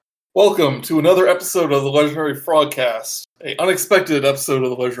Welcome to another episode of the Legendary Frogcast, an unexpected episode of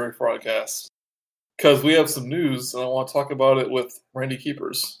the Legendary Frogcast, because we have some news and I want to talk about it with Randy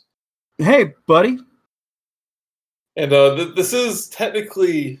Keepers. Hey, buddy. And this is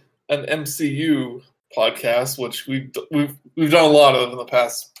technically an MCU podcast, which we've done a lot of in the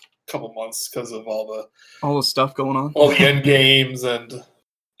past couple months because of all the stuff going on, all the end games and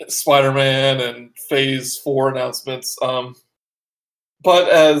Spider-Man and Phase 4 announcements. But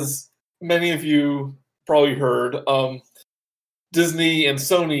as many of you probably heard, Disney and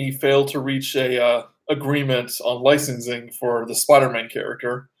Sony failed to reach a agreement on licensing for the Spider-Man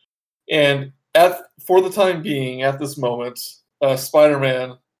character. And for the time being, at this moment,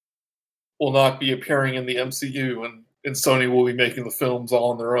 Spider-Man will not be appearing in the MCU, and Sony will be making the films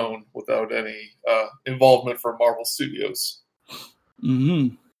all on their own without any involvement from Marvel Studios.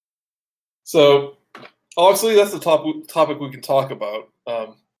 Mm-hmm. So, obviously, that's the topic we can talk about.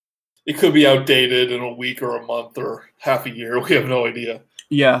 It could be outdated in a week or a month or half a year. We have no idea.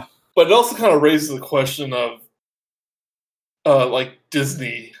 Yeah. But it also kind of raises the question of like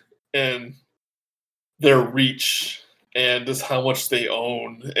Disney and their reach and just how much they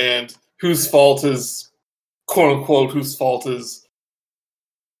own and whose fault is, quote unquote, whose fault is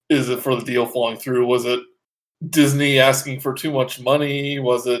it for the deal falling through? Was it Disney asking for too much money?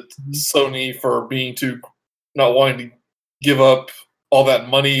 Was it Sony for not wanting to give up all that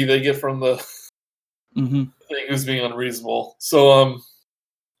money they get from the thing who's being unreasonable? So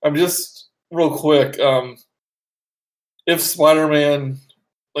I'm just real quick. If Spider-Man,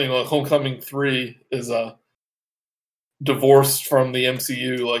 Homecoming 3 is divorced from the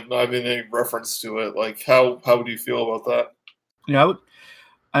MCU, like not having any reference to it, like how would you feel about that? Yeah,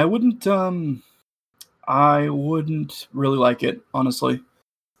 I wouldn't really like it, honestly.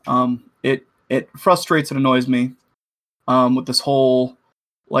 It frustrates and annoys me. With this whole,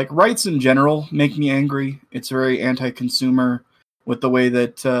 rights in general make me angry. It's very anti-consumer with the way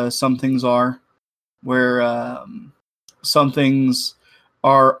that some things are, where some things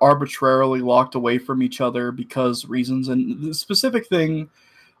are arbitrarily locked away from each other because reasons. And the specific thing,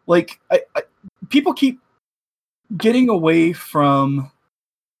 people keep getting away from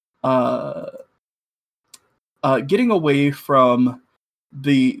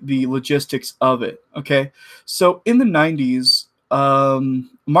the logistics of it. Okay, so in the 90s,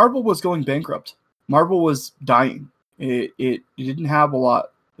 Marvel was going bankrupt. Marvel was dying. It didn't have a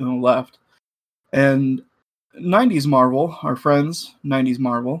lot left. And 90s Marvel, our friends, 90s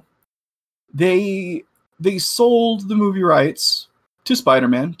Marvel, they sold the movie rights to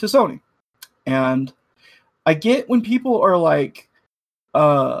Spider-Man to Sony. And I get when people are like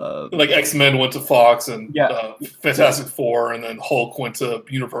X-Men went to Fox and Fantastic Four, and then Hulk went to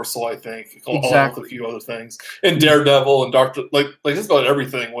Universal, I think, along with a few other things. And Daredevil and Doctor, just about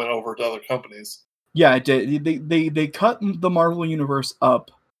everything went over to other companies. Yeah, it did. They cut the Marvel universe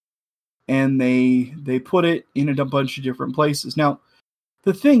up, and they put it in a bunch of different places. Now,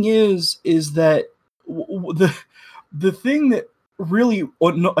 the thing is that the thing that really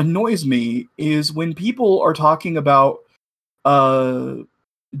annoys me is when people are talking about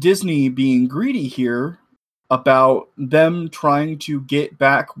Disney being greedy here, about them trying to get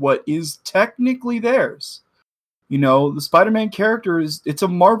back what is technically theirs. The Spider-Man character it's a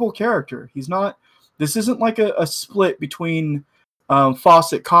Marvel character. This isn't like a split between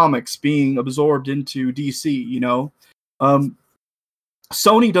Fawcett Comics being absorbed into DC,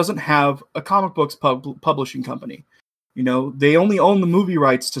 Sony doesn't have a comic books publishing company. They only own the movie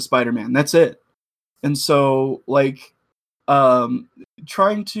rights to Spider-Man. That's it. And so,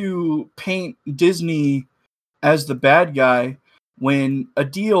 trying to paint Disney as the bad guy when a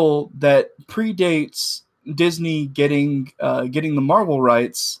deal that predates Disney getting the Marvel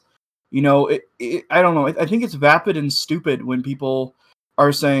rights, I don't know. I think it's vapid and stupid when people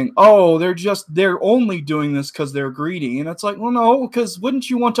are saying, "Oh, they're only doing this because they're greedy," and it's like, well, no, because wouldn't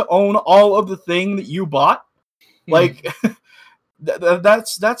you want to own all of the thing that you bought?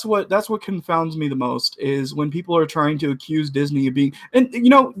 That's what confounds me the most is when people are trying to accuse Disney of being,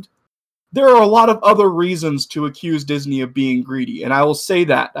 and there are a lot of other reasons to accuse Disney of being greedy, and I will say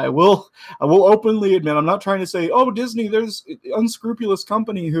that I will openly admit, I'm not trying to say, oh, Disney, there's unscrupulous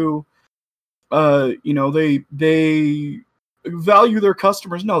company who they value their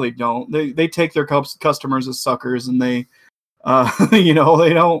customers. No, they don't. They take their customers as suckers, and they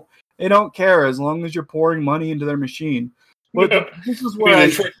they don't care as long as you're pouring money into their machine. But this is where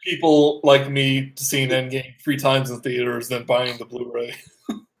they trick people like me to seeing Endgame 3 times in theaters, then buying the Blu-ray.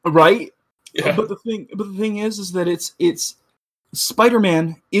 Right? Yeah. But the thing is that it's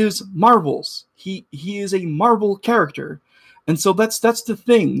Spider-Man is Marvel's. He is a Marvel character, And so that's the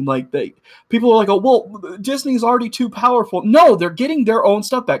thing. Like people are like, oh, well, Disney's already too powerful. No, they're getting their own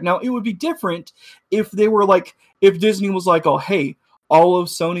stuff back. Now, it would be different if they were like, if Disney was like, oh, hey, all of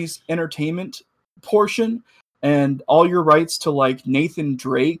Sony's entertainment portion and all your rights to like Nathan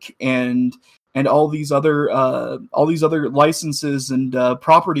Drake and all these other licenses and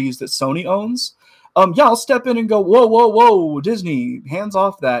properties that Sony owns. Yeah, I'll step in and go, whoa, Disney, hands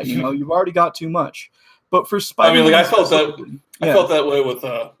off that. You've already got too much. But for Spider-Man, I mean, like I felt that way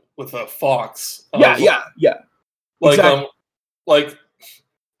with Fox. Yeah. Like exactly. like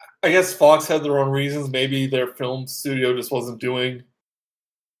I guess Fox had their own reasons. Maybe their film studio just wasn't doing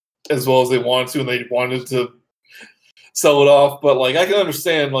as well as they wanted to, and they wanted to sell it off. But like I can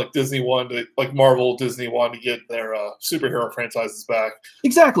understand, like Marvel, Disney wanted to get their superhero franchises back.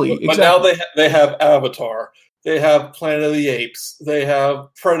 Exactly. But now they have Avatar. They have Planet of the Apes. They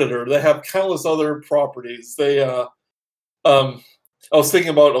have Predator. They have countless other properties. They, I was thinking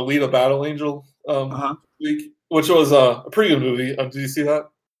about Alita: Battle Angel week, which was a pretty good movie. Did you see that?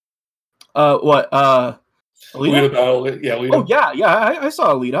 What? Alita Battle? Yeah. Alita. Oh yeah. I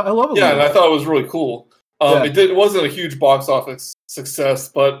saw Alita. I love Alita. Yeah, and I thought it was really cool. It wasn't a huge box office success,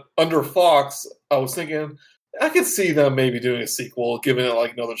 but under Fox, I was thinking I could see them maybe doing a sequel, giving it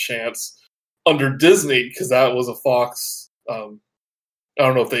like another chance. Under Disney, because that was a Fox. I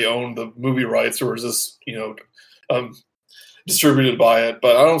don't know if they own the movie rights or is this, distributed by it.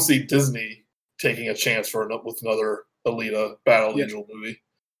 But I don't see Disney taking a chance with another Alita Battle Angel movie.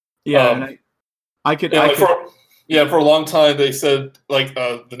 Yeah, for a long time they said like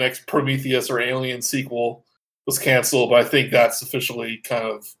the next Prometheus or Alien sequel was canceled, but I think that's officially kind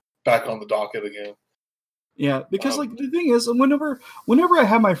of back on the docket again. Yeah, because like the thing is, whenever I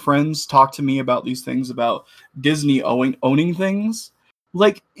have my friends talk to me about these things about Disney owning things,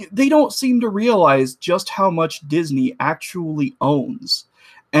 like they don't seem to realize just how much Disney actually owns,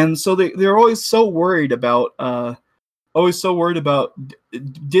 and so they're always so worried about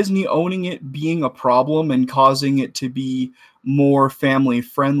Disney owning it being a problem and causing it to be more family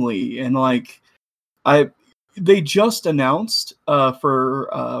friendly. And like they just announced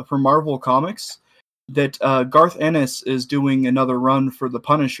for Marvel Comics that Garth Ennis is doing another run for the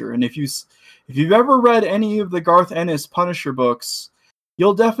Punisher, and if you've ever read any of the Garth Ennis Punisher books,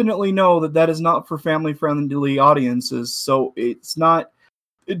 you'll definitely know that is not for family-friendly audiences. So it's not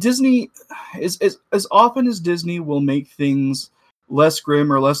Disney as often as Disney will make things less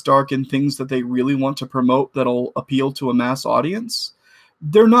grim or less dark and things that they really want to promote that'll appeal to a mass audience.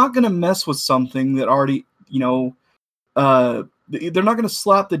 They're not going to mess with something that already they're not going to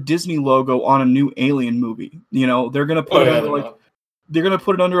slap the Disney logo on a new Alien movie. They're going to put they're going to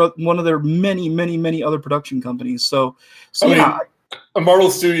put it under one of their many other production companies. So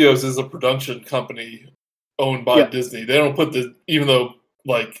Marvel Studios is a production company owned by Disney. They don't put even though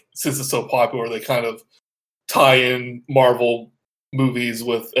like since it's so popular, they kind of tie in Marvel movies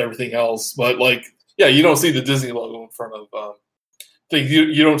with everything else. But like, yeah, you don't see the Disney logo in front of things.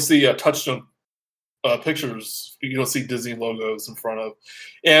 You don't see Touchstone pictures. You don't see Disney logos in front of.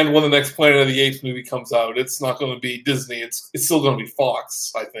 And when the next Planet of the Apes movie comes out, it's not going to be Disney. It's still going to be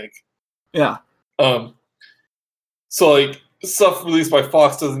Fox, I think. Yeah. So like stuff released by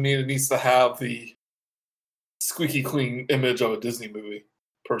Fox doesn't mean it needs to have the squeaky clean image of a Disney movie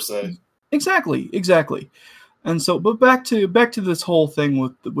per se. Exactly. And so, but back to this whole thing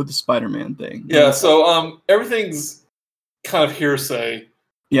with the Spider-Man thing. Yeah. So everything's kind of hearsay.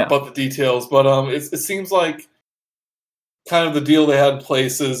 Yeah. About the details, but it seems like kind of the deal they had in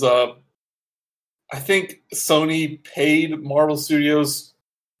place is I think Sony paid Marvel Studios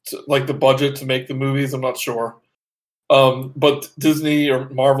like the budget to make the movies. I'm not sure, but Disney or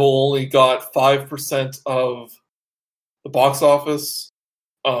Marvel only got 5% of the box office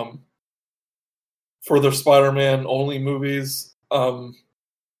for their Spider-Man only movies, and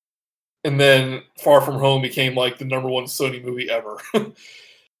then Far From Home became like the number one Sony movie ever.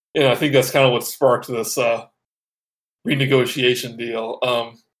 And I think that's kind of what sparked this renegotiation deal.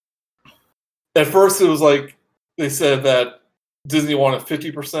 At first, it was like they said that Disney wanted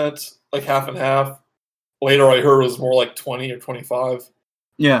 50%, like half and half. Later, I heard it was more like 20 or 25.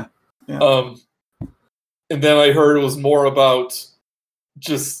 Yeah. And then I heard it was more about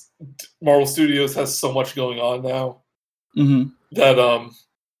just Marvel Studios has so much going on now that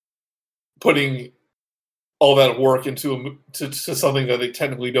putting all that work into to something that they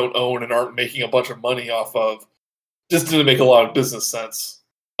technically don't own and aren't making a bunch of money off of just didn't make a lot of business sense.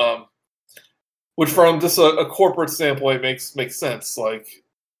 Which from just a corporate standpoint makes sense. Like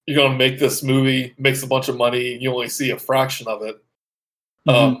you're going to make this movie, makes a bunch of money, and you only see a fraction of it.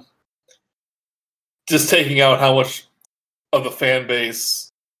 Just taking out how much of the fan base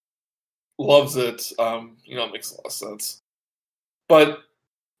loves it. It makes a lot of sense. But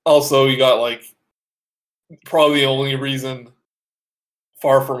also, you got like probably the only reason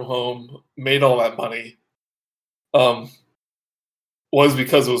Far From Home made all that money was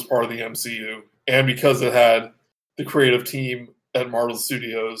because it was part of the MCU and because it had the creative team at Marvel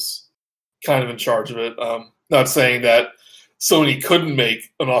Studios kind of in charge of it. Not saying that Sony couldn't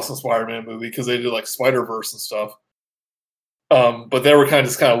make an awesome Spider-Man movie because they did like Spider-Verse and stuff. But they were kind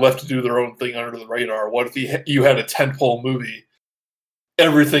of left to do their own thing under the radar. What if you had a tentpole movie,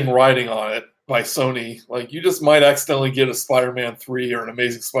 everything riding on it by Sony? Like, you just might accidentally get a Spider-Man 3 or an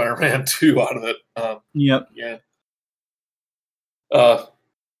Amazing Spider-Man 2 out of it. Yep. Yeah.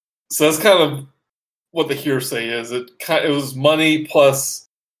 So that's kind of what the hearsay is. It was money plus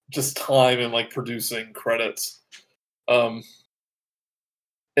just time and like producing credits. And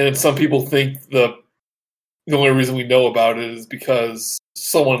some people think the only reason we know about it is because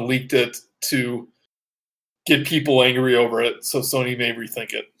someone leaked it to get people angry over it, so Sony may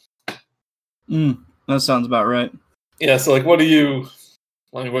rethink it. That sounds about right. Yeah, so like, where do you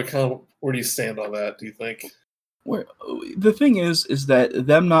stand on that, do you think? The thing is that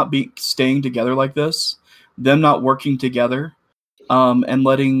them not staying together like this, them not working together, and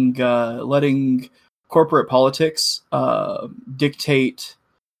letting corporate politics dictate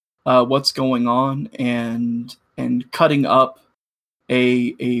what's going on and cutting up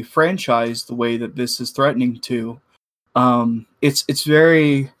a franchise the way that this is threatening to. It's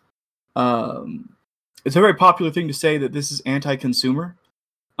very it's a very popular thing to say that this is anti-consumer,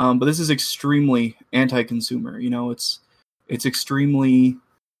 but this is extremely anti-consumer. It's extremely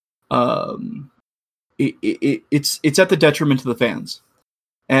it's at the detriment to the fans,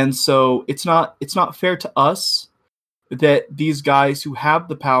 and so it's not fair to us that these guys who have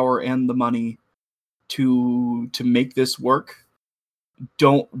the power and the money to make this work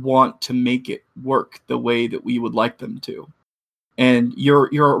don't want to make it work the way that we would like them to. And you're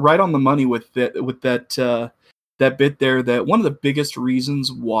right on the money with that bit there, that one of the biggest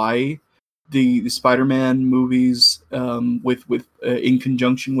reasons why the Spider-Man movies with in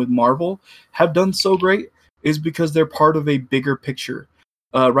conjunction with Marvel have done so great is because they're part of a bigger picture.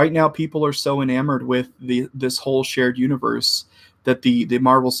 Right now, people are so enamored with this whole shared universe that the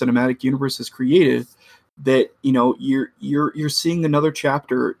Marvel Cinematic Universe has created that you're seeing another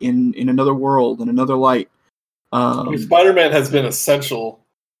chapter in another world, in another light. Spider-Man has been essential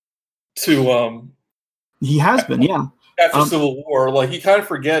to. He has been, yeah. After Civil War, like, you kind of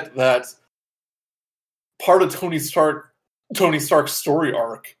forget that part of Tony Stark's story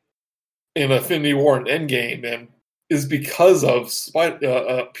arc in Infinity War and Endgame, and is because of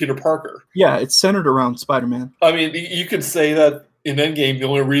Peter Parker. Yeah, it's centered around Spider-Man. I mean, you could say that in Endgame, the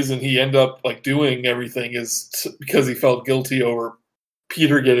only reason he ended up like doing everything is because he felt guilty over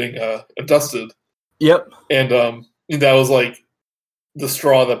Peter getting dusted. Yep. And that was like the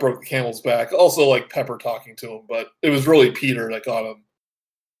straw that broke the camel's back. Also, like Pepper talking to him, but it was really Peter that got him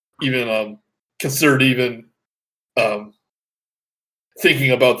even considered even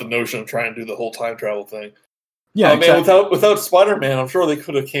thinking about the notion of trying to do the whole time travel thing. Yeah, exactly. And without Spider-Man, I'm sure they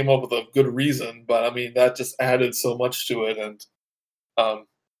could have came up with a good reason, but I mean that just added so much to it, and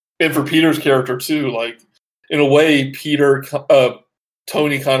for Peter's character too, like in a way,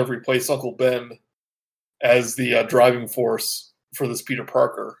 Tony kind of replaced Uncle Ben as the driving force for this Peter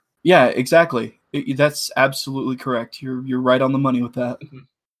Parker. Yeah, exactly. That's absolutely correct. You're right on the money with that. Mm-hmm.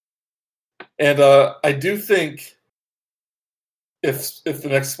 And I do think if the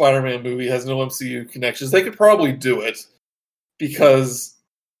next Spider-Man movie has no MCU connections, they could probably do it, because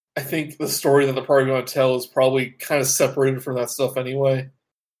I think the story that they're probably going to tell is probably kind of separated from that stuff anyway.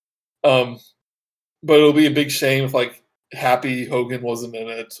 But it'll be a big shame if like Happy Hogan wasn't in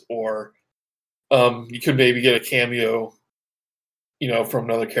it, or you could maybe get a cameo, from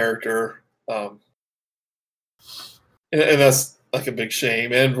another character, and that's like a big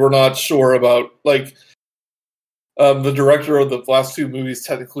shame. And we're not sure about like the director of the last two movies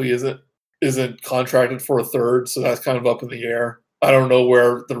technically isn't contracted for a third, so that's kind of up in the air. I don't know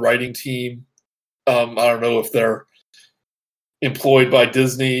where the writing team. I don't know if they're employed by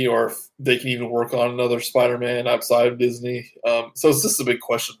Disney or if they can even work on another Spider-Man outside of Disney. So it's just a big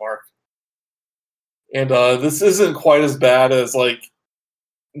question mark. And this isn't quite as bad as like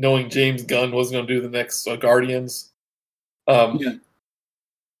knowing James Gunn wasn't going to do the next Guardians. Yeah.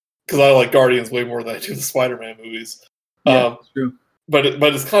 Because I like Guardians way more than I do the Spider-Man movies. Yeah, true. But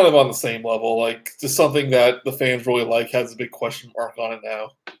it's kind of on the same level. Like, just something that the fans really like has a big question mark on it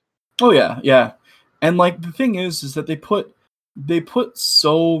now. Oh yeah, yeah. And like the thing is that they put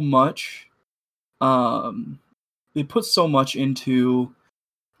so much put so much into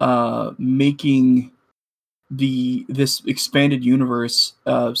making this expanded universe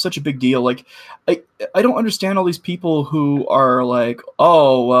such a big deal. Like, I don't understand all these people who are like,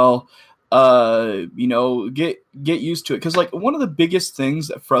 oh well, get used to it, because like one of the biggest things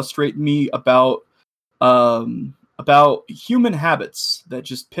that frustrate me about human habits that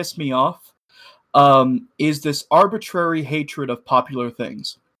just piss me off is this arbitrary hatred of popular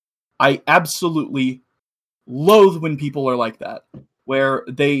things. I absolutely loathe when people are like that, where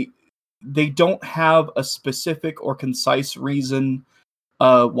they don't have a specific or concise reason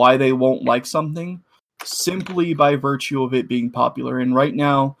why they won't like something, simply by virtue of it being popular. And right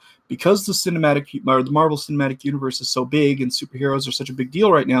now, because the Marvel Cinematic Universe is so big and superheroes are such a big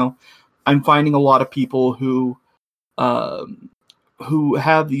deal right now, I'm finding a lot of people who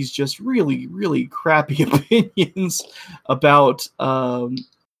have these just really, really crappy opinions about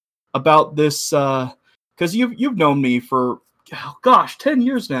this. Because you've known me for 10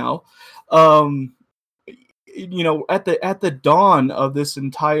 years now. At the dawn of this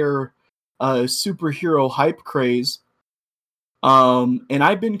entire superhero hype craze, and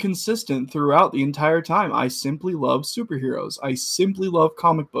I've been consistent throughout the entire time. I simply love superheroes. I simply love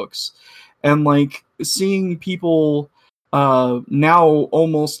comic books, and like seeing people now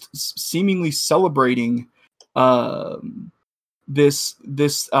almost seemingly celebrating this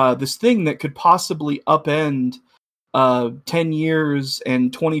thing that could possibly upend 10 years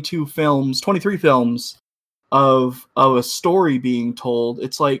and 23 films of a story being told.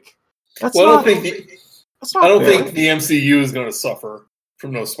 It's like, that's well, not, I don't think the MCU is going to suffer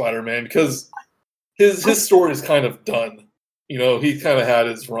from no Spider-Man, because his story is kind of done. He kind of had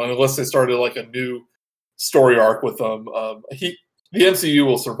his run, unless they started like a new story arc with him. The MCU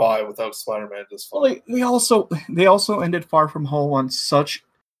will survive without Spider-Man just fine. Well, they also ended Far From Home on such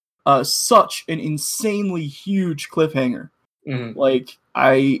an insanely huge cliffhanger. Mm-hmm. Like,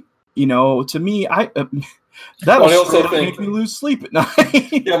 to me, that'll make me lose sleep at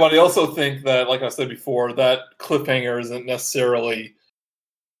night. Yeah, but I also think that, like I said before, that cliffhanger isn't necessarily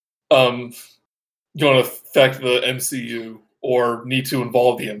going to affect the MCU or need to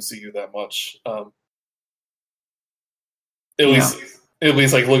involve the MCU that much. At least,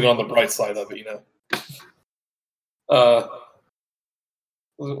 like, looking on the bright side of it, What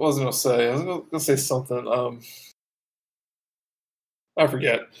was I going to say? I was going to say something. I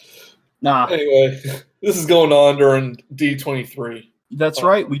forget. Nah. Anyway, this is going on during D23. That's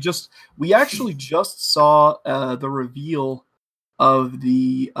right. We actually just saw the reveal of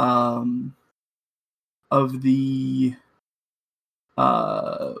the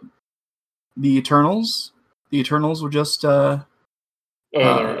Eternals. The Eternals were just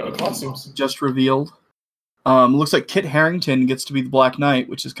costumes just revealed. Looks like Kit Harington gets to be the Black Knight,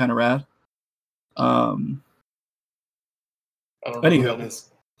 which is kind of rad. I don't know who that is.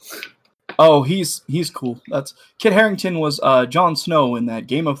 Oh, he's cool. That's Kit Harington was Jon Snow in that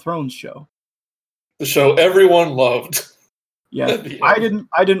Game of Thrones show. The show everyone loved. Yeah, I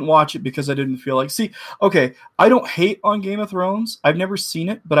didn't watch it because I didn't feel like. See, okay, I don't hate on Game of Thrones. I've never seen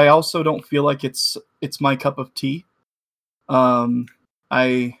it, but I also don't feel like it's my cup of tea.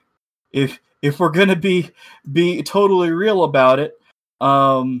 If we're gonna be totally real about it,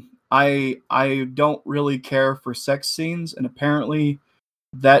 I don't really care for sex scenes, and apparently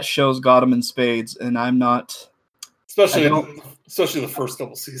that show's got them in spades, and I'm not. Especially the first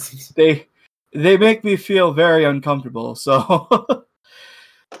couple seasons. They make me feel very uncomfortable. So,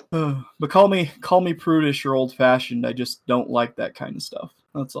 but call me prudish or old fashioned. I just don't like that kind of stuff.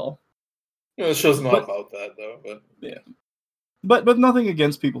 That's all. The show's not about that, though. But yeah. But nothing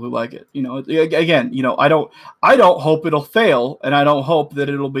against people who like it. Again, I don't hope it'll fail, and I don't hope that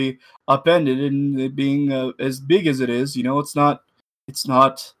it'll be upended in it being as big as it is. It's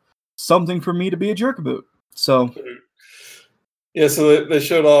not something for me to be a jerk about. So. Yeah, so they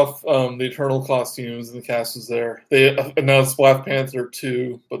showed off the Eternal costumes, and the cast was there. They announced Black Panther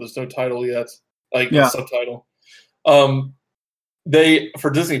 2, but there's no title yet, a subtitle. For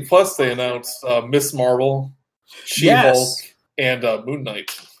Disney Plus, they announced Miss Marvel, She-Hulk, and Moon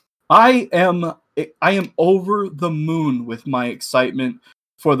Knight. I am over the moon with my excitement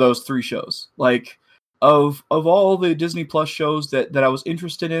for those three shows. Like, of all the Disney Plus shows that I was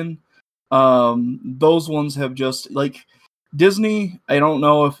interested in, those ones have just, like, Disney. I don't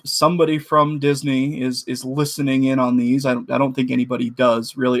know if somebody from Disney is listening in on these. I don't think anybody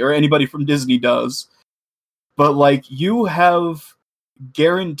does really, or anybody from Disney does. But like, you have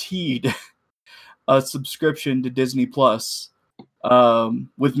guaranteed a subscription to Disney Plus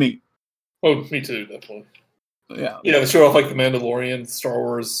with me. Oh, me too, definitely. Yeah. Yeah, they show off like the Mandalorian Star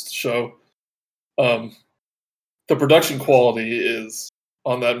Wars show. That the production quality is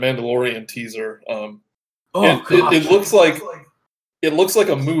on that Mandalorian teaser. It looks like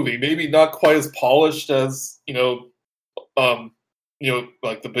a movie, maybe not quite as polished as like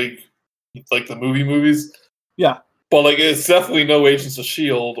the movies. Yeah, but like it's definitely no Agents of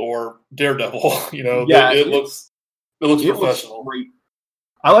Shield or Daredevil. It looks professional. Looks great.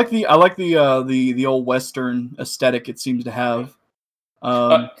 I like the old Western aesthetic it seems to have.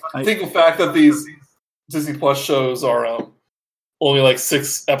 I think the fact that these Disney Plus shows are only like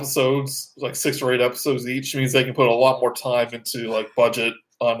 6 episodes, like 6 or 8 episodes each, means they can put a lot more time into like budget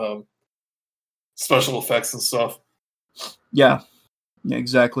on special effects and stuff. Yeah,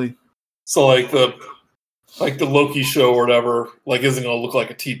 exactly. So like the Loki show or whatever, like isn't going to look like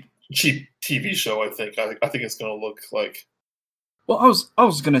a cheap TV show. I think it's going to look like. Well, I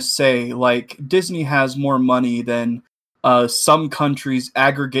was gonna say, like, Disney has more money than some countries'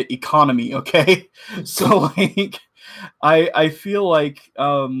 aggregate economy. Okay, so like, I feel like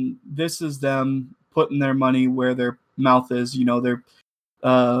this is them putting their money where their mouth is.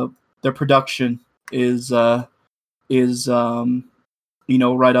 Their production is right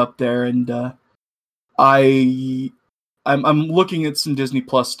up there, and I'm looking at some Disney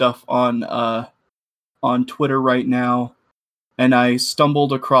Plus stuff on Twitter right now. And I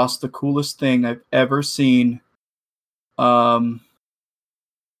stumbled across the coolest thing I've ever seen. I'm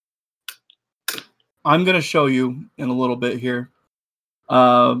going to show you in a little bit here.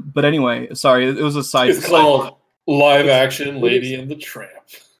 But anyway, sorry, it was a side. It's called Live Action Lady and the Tramp.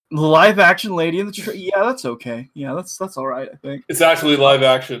 Live Action Lady and the Tramp. Yeah, that's okay. Yeah, that's all right, I think. It's actually live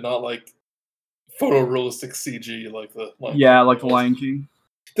action, not like photorealistic CG like the Lion King.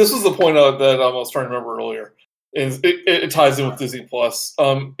 This was the point that I was trying to remember earlier. It ties in with Disney Plus.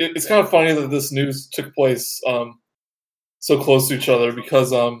 It's kind of funny that this news took place so close to each other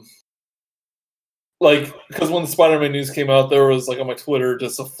because when the Spider-Man news came out, there was like on my Twitter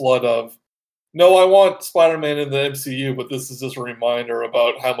just a flood of, no, I want Spider-Man in the MCU, but this is just a reminder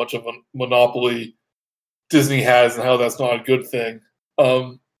about how much of a monopoly Disney has and how that's not a good thing.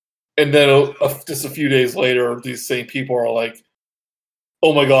 And then just a few days later, these same people are like,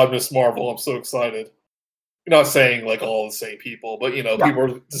 oh my God, Miss Marvel, I'm so excited. You're not saying like all the same people, but people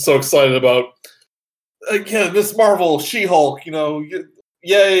are just so excited about Miss Marvel, She-Hulk,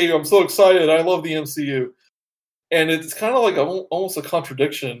 yay, I'm so excited. I love the MCU. And it's kind of like almost a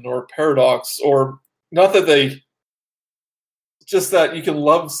contradiction or paradox, or not that just that you can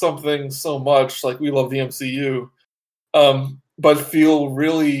love something so much, like we love the MCU, but feel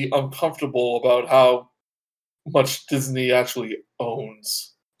really uncomfortable about how much Disney actually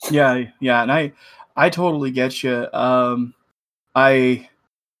owns. Yeah, and I totally get you. Like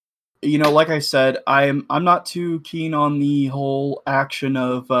I said, I'm not too keen on the whole action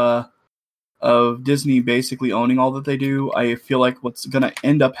of Disney basically owning all that they do. I feel like what's going to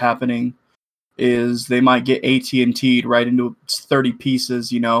end up happening is they might get AT&T'd right into 30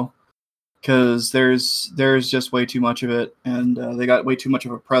 pieces, because there's just way too much of it, and they got way too much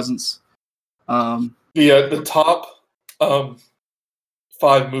of a presence. The top 5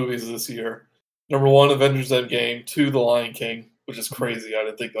 movies this year. Number 1, Avengers Endgame. 2, The Lion King, which is crazy. I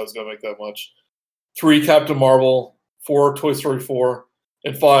didn't think that was going to make that much. 3, Captain Marvel. 4, Toy Story 4.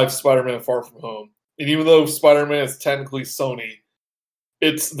 And 5, Spider-Man Far From Home. And even though Spider-Man is technically Sony,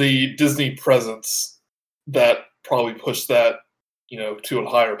 it's the Disney presence that probably pushed that, to a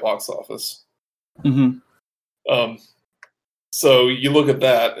higher box office. Mm-hmm. So you look at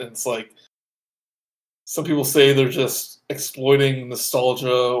that, and it's like, some people say they're just exploiting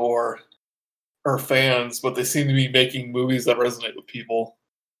nostalgia or fans, but they seem to be making movies that resonate with people.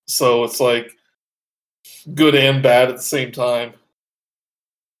 So it's like good and bad at the same time.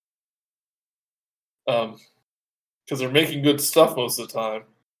 Because they're making good stuff most of the time,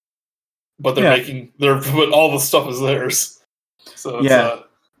 but but all the stuff is theirs. So it's, they're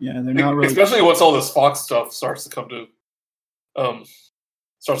not really, especially once all this Fox stuff starts to come out,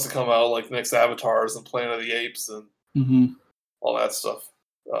 like the next Avatars and Planet of the Apes and all that stuff.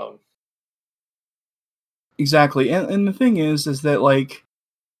 Exactly, and the thing is that like,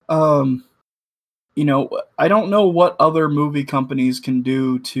 I don't know what other movie companies can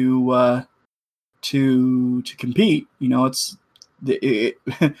do to compete. It's the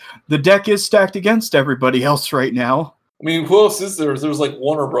deck is stacked against everybody else right now. I mean, who else is there? There's like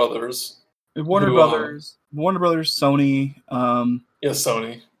Warner Brothers, Sony.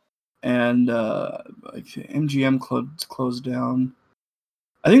 Sony, and MGM closed down.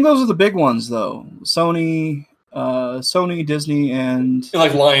 I think those are the big ones, though. Sony, Disney, and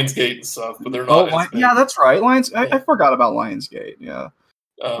like Lionsgate and stuff, but they're not. Yeah, that's right. I forgot about Lionsgate. Yeah.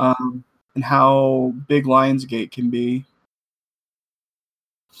 and how big Lionsgate can be.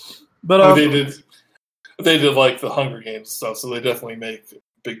 But I mean, they did like the Hunger Games stuff, so they definitely make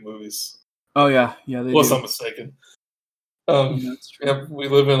big movies. Oh yeah, they unless do. I'm mistaken. That's true. Yeah, we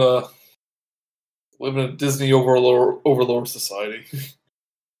live in a Disney overlord society.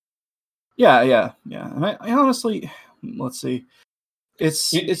 Yeah. And I honestly, let's see,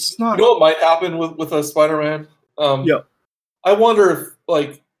 it's not. You know what might happen with a Spider-Man? Yeah. I wonder if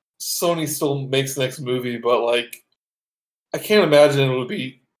like Sony still makes the next movie, but like I can't imagine it would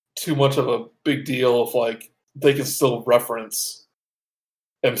be too much of a big deal if like they can still reference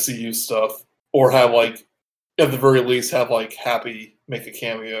MCU stuff or have like at the very least have like Happy make a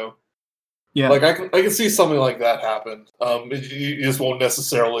cameo. Yeah. Like I can see something like that happen. You just won't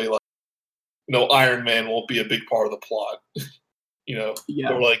necessarily like Iron Man won't be a big part of the plot. Yeah.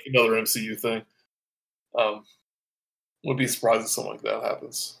 Or like another MCU thing. Would be surprised if something like that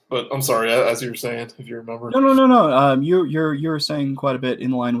happens. But I'm sorry, as you were saying, if you remember. No. You're saying quite a bit in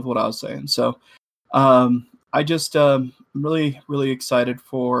line with what I was saying. So, I just really excited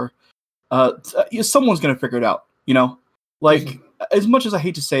for someone's gonna figure it out. Like as much as I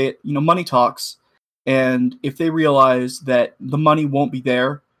hate to say it, money talks, and if they realize that the money won't be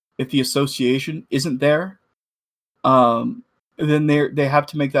there if the association isn't there, then they have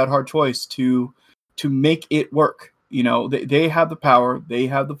to make that hard choice to make it work. They have the power, they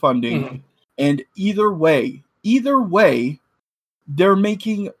have the funding, and either way, they're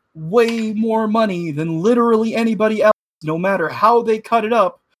making way more money than literally anybody else, no matter how they cut it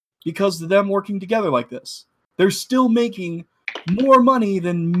up, because of them working together like this. They're still making more money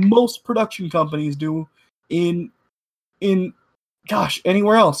than most production companies do in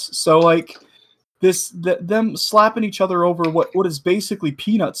anywhere else. So like them slapping each other over what is basically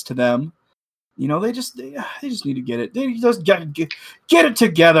peanuts to them. They just need to get it. They just get it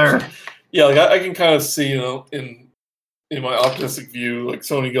together. Yeah, like I can kind of see, in my optimistic view, like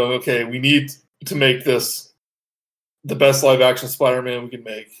Sony going, okay, we need to make this the best live action Spider-Man we can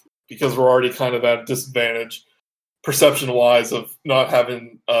make because we're already kind of at a disadvantage perception-wise of not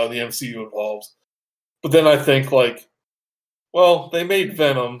having the MCU involved. But then I think like, well, they made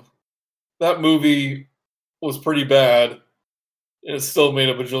Venom. That movie was pretty bad, and it still made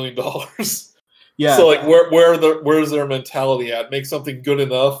 $1 bajillion. Yeah. So like, where's their mentality at? Make something good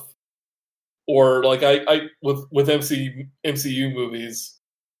enough, or like I with MCU movies,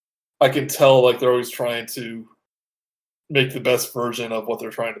 I can tell like they're always trying to make the best version of what they're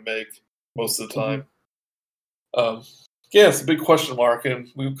trying to make most of the time. Yeah, it's a big question mark,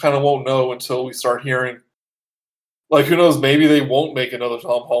 and we kind of won't know until we start hearing. Like, who knows? Maybe they won't make another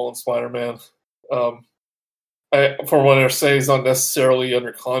Tom Holland Spider-Man. From what they're saying, he's not necessarily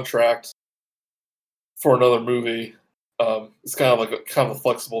under contract for another movie. It's kind of like a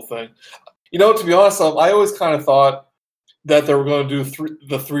flexible thing. To be honest, I always kind of thought that they were going to do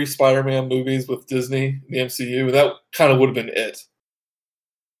the three Spider-Man movies with Disney, the MCU, and that kind of would have been it.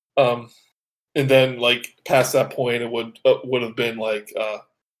 And then, like, past that point, it would have been like,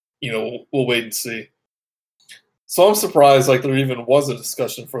 we'll wait and see. So I'm surprised, like, there even was a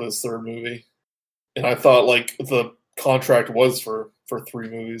discussion for this third movie, and I thought like the contract was for 3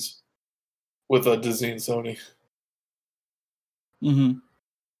 movies with Disney and Sony.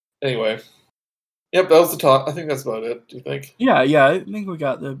 Anyway, yep, that was the talk. I think that's about it. Do you think? Yeah. I think we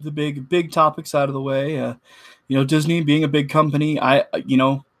got the big topics out of the way. Disney being a big company, I'm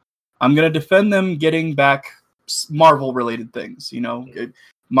gonna defend them getting back Marvel related things.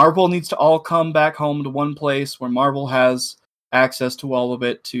 Marvel needs to all come back home to one place where Marvel has access to all of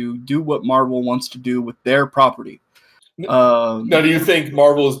it to do what Marvel wants to do with their property. Now, do you think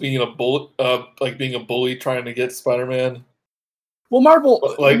Marvel is being a bully trying to get Spider-Man? Well,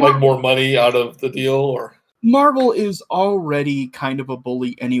 Marvel like more money out of the deal, or Marvel is already kind of a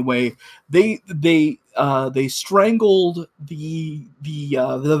bully anyway. They strangled the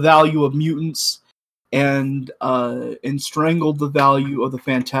value of mutants and strangled the value of the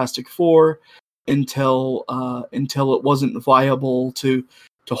Fantastic Four until it wasn't viable to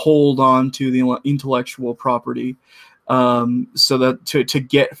hold on to the intellectual property, so that to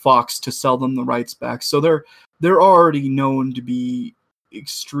get Fox to sell them the rights back. So they're already known to be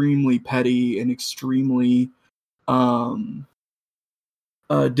extremely petty and extremely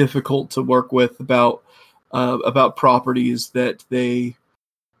difficult to work with about properties that they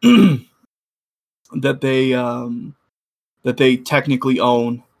that they technically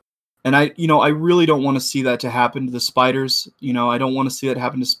own. And I really don't want to see that to happen to the Spiders. I don't want to see that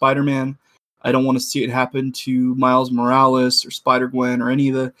happen to Spider-Man. I don't want to see it happen to Miles Morales or Spider-Gwen or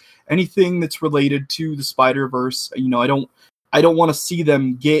anything that's related to the Spider-Verse. I don't want to see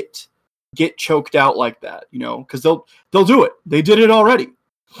them get get choked out like that, because they'll do it. They did it already.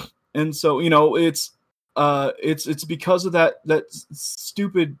 And so, it's because of that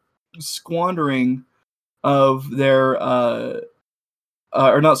stupid squandering of their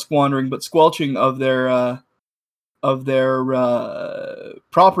or not squandering, but squelching of their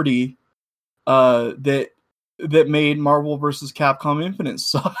property that made Marvel vs. Capcom Infinite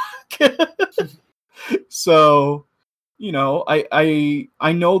suck. So,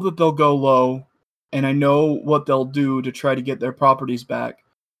 I know that they'll go low, and I know what they'll do to try to get their properties back.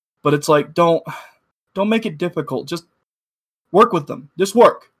 But it's like, don't make it difficult. Just work with them. Just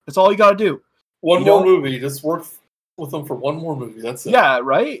work. That's all you got to do. One more movie. Just work with them for one more movie. That's it. Yeah,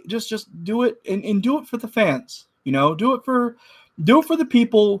 right? Just do it, and do it for the fans. Do it for the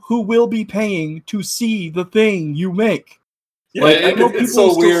people who will be paying to see the thing you make. Yeah, it's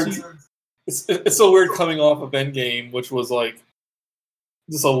so weird. It's so weird coming off of Endgame, which was like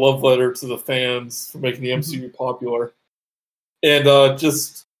just a love letter to the fans for making the MCU popular, and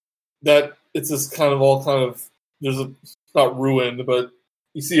just that it's just kind of there's not ruined, but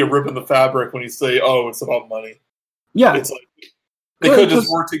you see a rip in the fabric when you say, "Oh, it's about money." Yeah, it's like they could just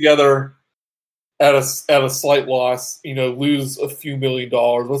work together at a slight loss, lose a few $1 million.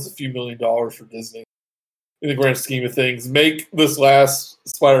 What's a few $1 million for Disney in the grand scheme of things? Make this last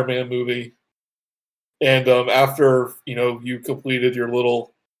Spider-Man movie, and after you completed your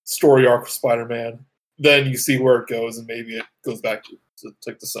little story arc for Spider-Man, then you see where it goes, and maybe it goes back to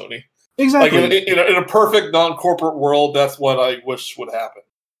Sony. Exactly. Like in a perfect non-corporate world, that's what I wish would happen.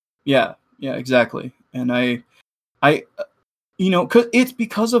 Yeah, exactly. And I cause it's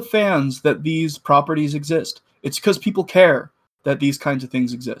because of fans that these properties exist. It's because people care that these kinds of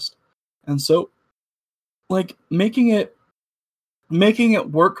things exist. And so, like, making it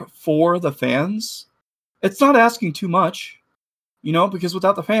work for the fans, it's not asking too much, because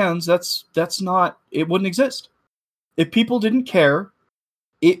without the fans, that's not, it wouldn't exist. If people didn't care,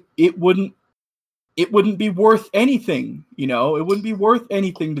 it wouldn't be worth anything, it wouldn't be worth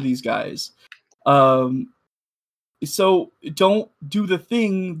anything to these guys. So don't do the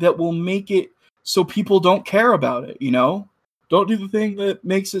thing that will make it so people don't care about it, Don't do the thing that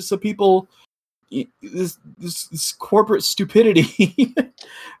makes it so people, this corporate stupidity,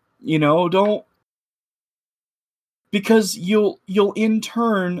 don't, because you'll in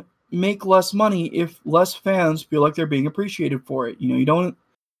turn make less money if less fans feel like they're being appreciated for it. You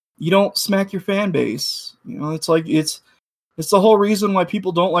don't smack your fan base. It's like it's the whole reason why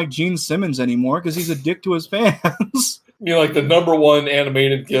people don't like Gene Simmons anymore, because he's a dick to his fans. Like the number one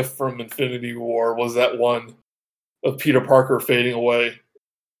animated GIF from Infinity War was that one of Peter Parker fading away.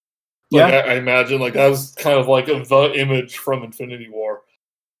 Like, yeah, I imagine like that was kind of like the image from Infinity War,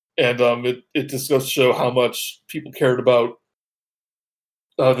 and it just goes to show how much people cared about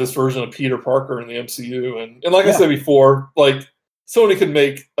this version of Peter Parker in the MCU, and like I said before, like Sony could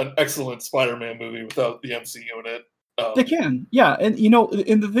make an excellent Spider-Man movie without the MCU in it. They can, yeah, and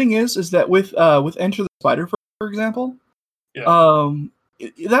and the thing is that with Enter the Spider-Verse, for example,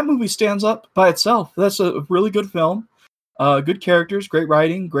 that movie stands up by itself. That's a really good film. Good characters, great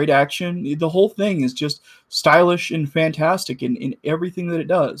writing, great action. The whole thing is just stylish and fantastic in everything that it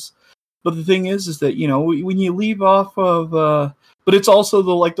does. But the thing is that when you leave off of, but it's also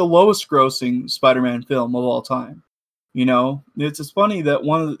the lowest grossing Spider-Man film of all time. It's funny that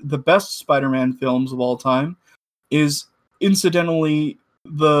one of the best Spider-Man films of all time is incidentally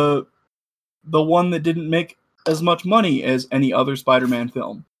the one that didn't make as much money as any other Spider-Man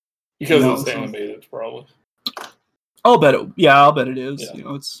film. Because it was animated, probably. I'll bet it is.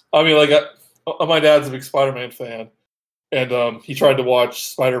 Yeah. It's. I mean, my dad's a big Spider-Man fan, and he tried to watch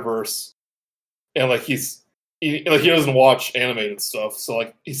Spider-Verse, and he doesn't watch animated stuff,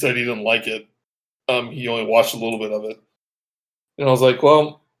 so he said he didn't like it. He only watched a little bit of it, and I was like,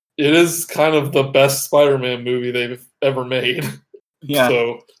 well, it is kind of the best Spider-Man movie they've ever made. Yeah.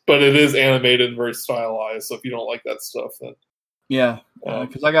 So, but it is animated and very stylized. So if you don't like that stuff, then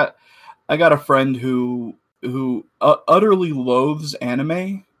because I got a friend who utterly loathes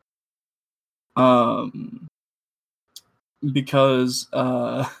anime, because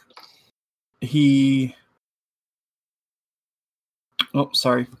he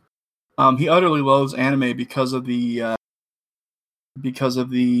utterly loathes anime because of the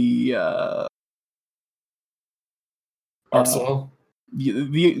art style.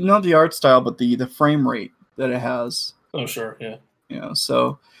 Not the art style, but the frame rate that it has. Oh, sure, yeah.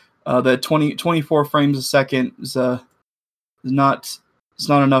 So the 24 frames a second is not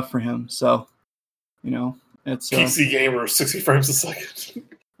enough for him. So, it's PC gamer 60 frames a second.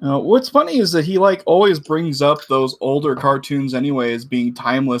 What's funny is that he like always brings up those older cartoons anyway as being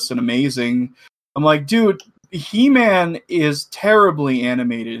timeless and amazing. I'm like, dude, He-Man is terribly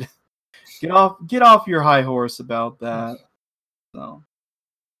animated. Get off your high horse about that. So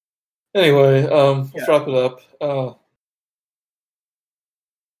Anyway, let's wrap it up.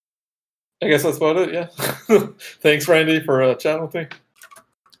 I guess that's about it. Yeah. Thanks, Randy, for chatting with me.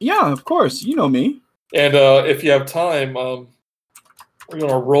 Yeah, of course. You know me. And if you have time, we're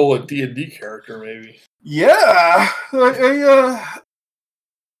gonna roll a D&D character, maybe. Yeah, I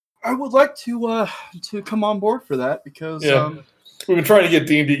would like to come on board for that because we've been trying to get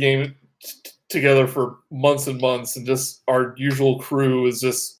D&D game together for months and months, and just our usual crew is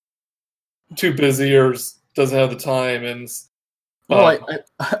just too busy or doesn't have the time. And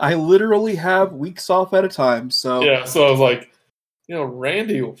I literally have weeks off at a time. So yeah, so I was like,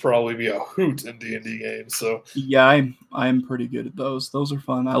 Randy will probably be a hoot in D&D games. So yeah, I'm pretty good at those. Those are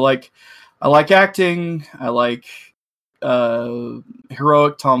fun. I like acting. I like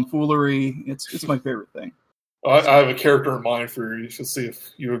heroic tomfoolery. It's my favorite thing. I have a character in mind for you. You should see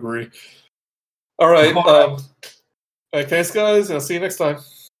if you agree. All right. Thanks, guys, and I'll see you next time.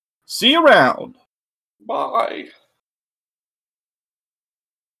 See you around. Bye.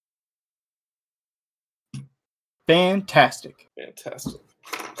 Fantastic.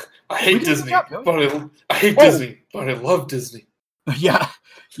 I hate Disney, but I love Disney. Yeah.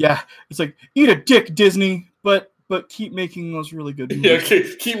 It's like, eat a dick, Disney, but keep making those really good movies. Yeah,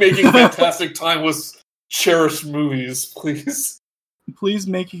 keep making fantastic, timeless, cherished movies, please. Please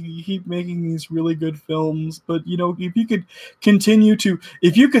keep making these really good films. But if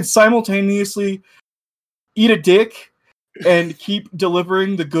you could simultaneously eat a dick and keep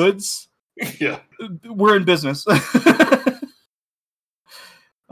delivering the goods, yeah, we're in business.